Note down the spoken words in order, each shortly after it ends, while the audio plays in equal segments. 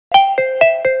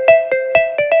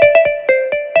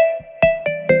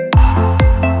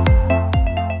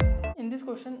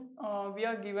question, we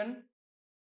are given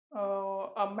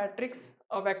a matrix,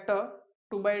 a vector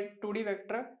 2 by 2D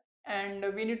vector, and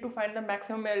we need to find the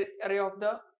maximum area of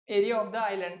the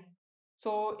island.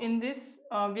 So in this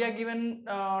we are given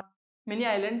many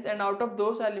islands, and out of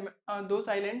those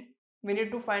islands we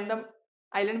need to find the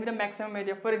island with the maximum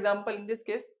area. For example, in this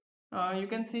case you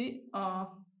can see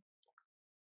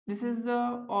this is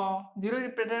the 0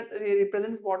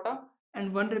 represents water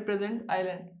and 1 represents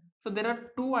island. So there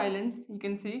are two islands you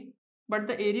can see, but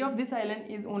the area of this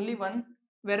island is only 1,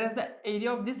 whereas the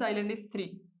area of this island is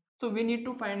 3. So we need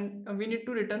to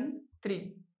return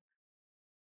 3.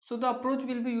 So the approach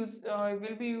will be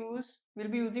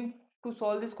using to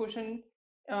solve this question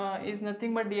is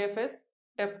nothing but DFS,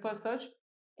 depth first search.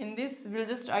 In this we'll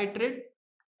just iterate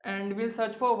and we'll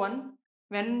search for 1.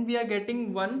 When we are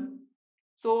getting 1,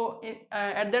 so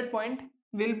at that point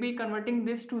we'll be converting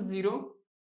this to 0.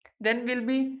 Then we'll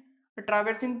be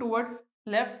traversing towards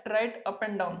left, right, up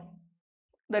and down.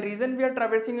 The reason we are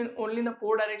traversing only in the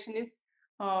 4 direction is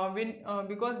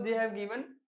because they have given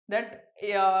that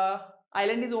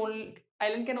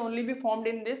island can only be formed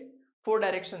in this 4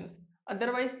 directions.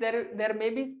 Otherwise there may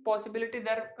be possibility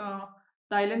that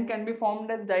the island can be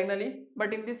formed as diagonally,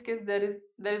 but in this case there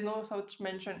is no such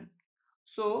mention.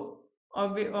 So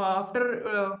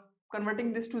after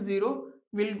converting this to 0,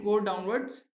 we'll go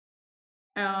downwards,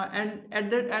 and at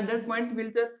that point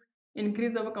we'll just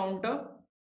increase our counter,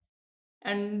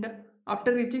 and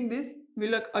after reaching this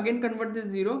we'll again convert this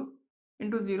 0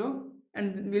 into 0,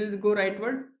 and we'll go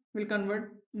rightward, we'll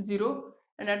convert 0,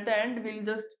 and at the end we'll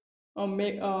just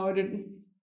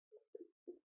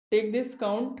take this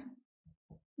count,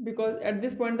 because at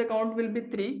this point the count will be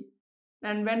 3,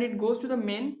 and when it goes to the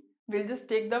main we'll just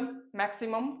take the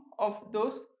maximum of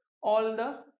those, all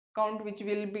the count which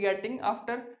we'll be getting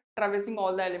after traversing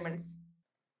all the elements.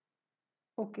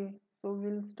 Okay, so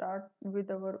we'll start with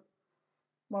our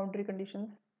boundary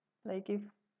conditions. Like if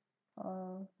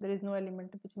there is no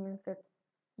element, which means that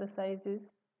the size is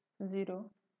 0,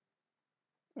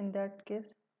 in that case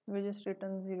we just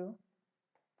return 0,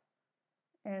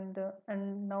 and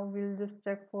now we'll just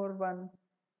check for 1.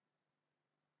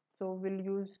 So we'll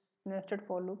use nested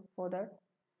for loop for that.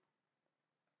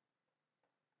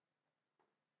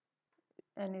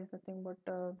 N is nothing but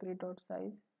grid dot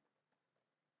size.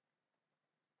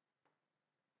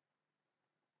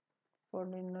 For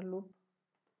the inner loop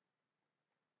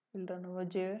we'll run over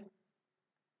j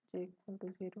equal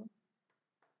to 0,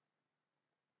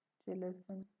 j less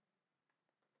than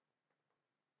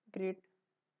grid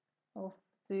of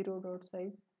 0 dot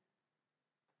size,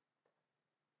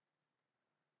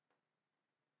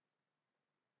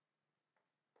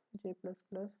 j plus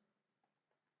plus.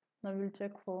 Now we'll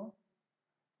check for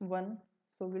 1.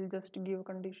 So we'll just give a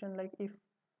condition like if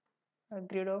a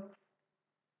grid of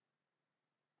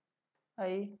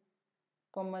I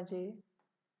comma j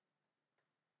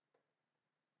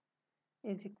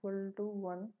is equal to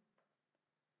 1.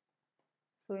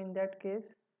 So in that case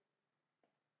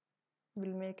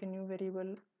we'll make a new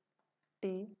variable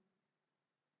t,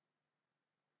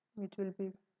 which will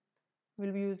be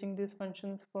using these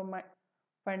functions for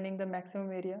finding the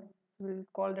maximum area. We'll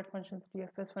call that function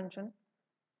DFS function.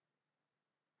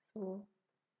 So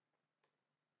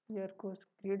here goes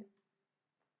grid,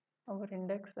 our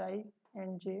index I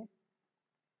and j.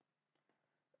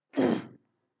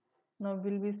 Now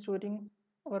we'll be storing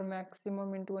our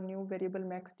maximum into a new variable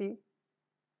max t.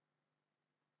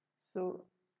 So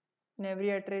in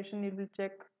every iteration it will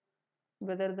check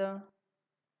whether the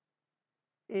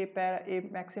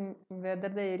whether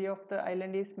the area of the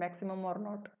island is maximum or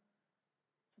not.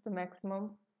 So the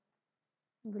maximum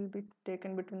will be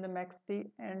taken between the max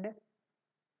t and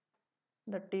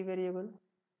the t variable.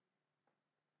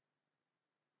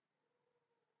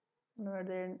 Now at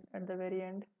the very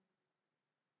end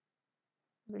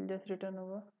we'll just return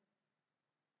over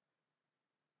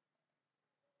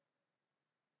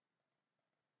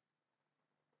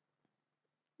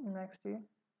max t.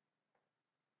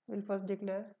 We'll first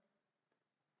declare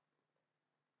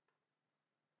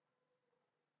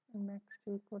max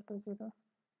t equal to 0.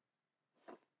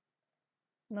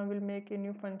 Now we'll make a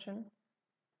new function,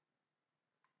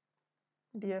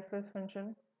 DFS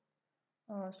function.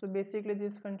 So basically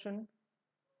this function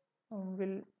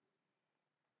will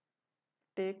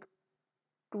take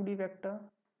 2D vector,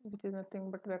 which is nothing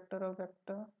but vector of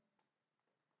vector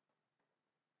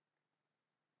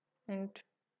int,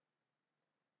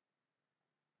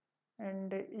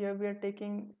 and here we are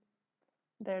taking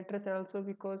the address also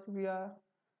because we are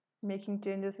making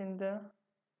changes in the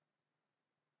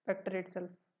vector itself.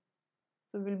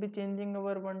 So we'll be changing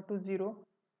our 1 to 0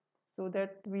 so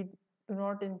that we do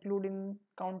not include in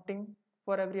counting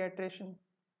for every iteration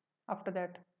after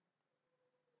that.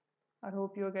 I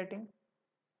hope you are getting.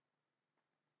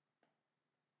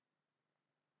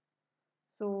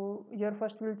 So here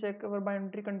first we'll check our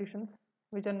boundary conditions,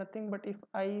 which are nothing but if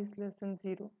I is less than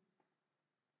 0,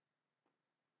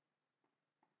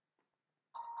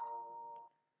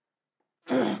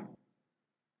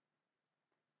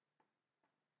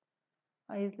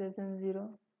 I is less than 0,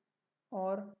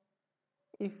 or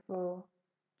if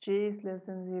j is less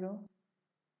than 0,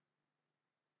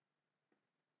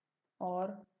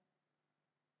 or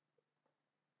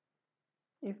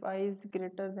if I is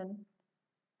greater than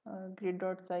grid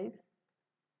dot size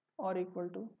or equal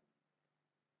to,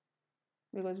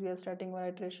 because we are starting our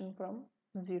iteration from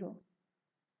 0,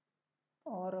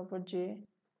 or our j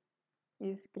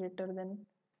is greater than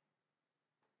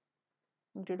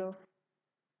grid of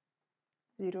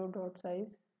 0 dot size,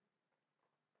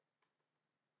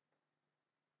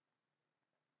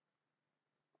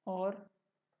 or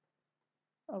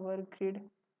our grid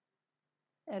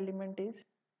element is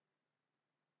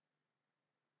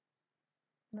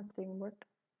nothing but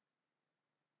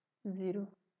 0.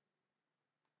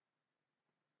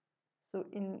 So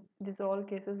in this all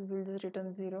cases we'll just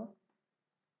return 0,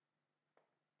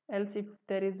 else if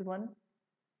there is 1,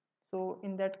 so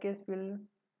in that case we'll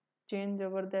change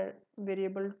our that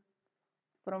variable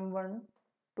from 1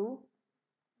 to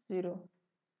 0.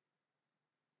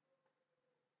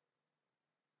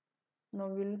 Now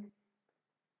we'll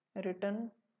return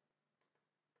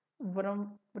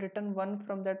return 1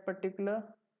 from that particular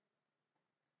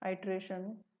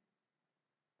iteration,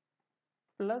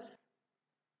 plus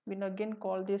we'll again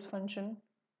call this function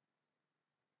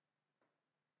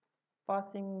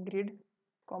passing grid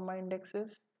comma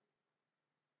indexes.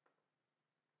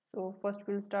 So first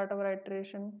we'll start our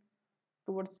iteration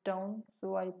towards down,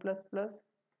 so I plus plus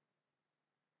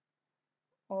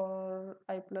or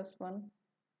I plus 1.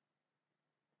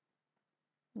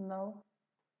 Now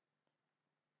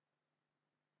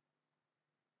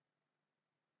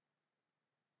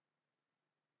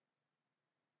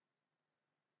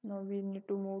we need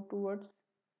to move towards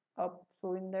up,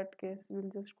 so in that case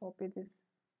we'll just copy this.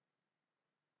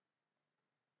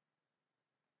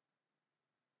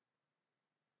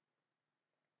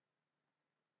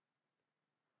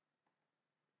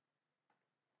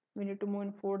 We need to move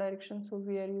in 4 directions, so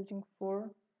we are using 4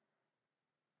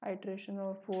 iteration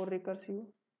or 4 recursions.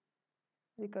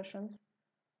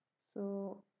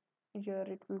 So here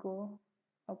it will go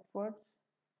upwards,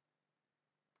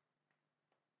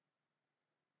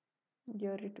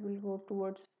 here it will go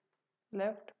towards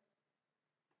left,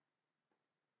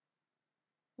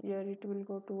 here it will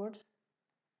go towards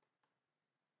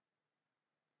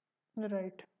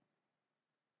right.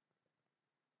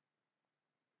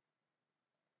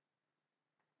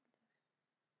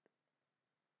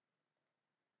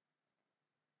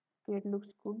 Okay, it looks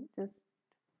good.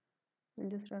 We'll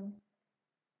just run.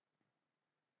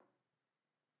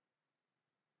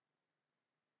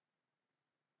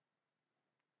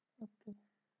 Okay,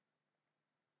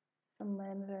 some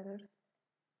minor errors.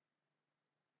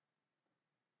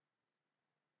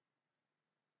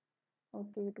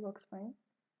 Okay, it works fine.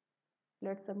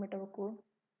 Let's submit our code.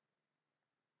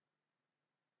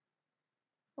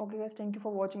 Okay guys, thank you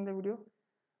for watching the video.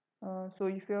 So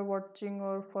if you are watching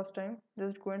our first time,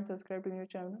 just go and subscribe to my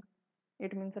channel.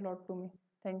 It means a lot to me.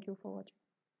 Thank you for watching.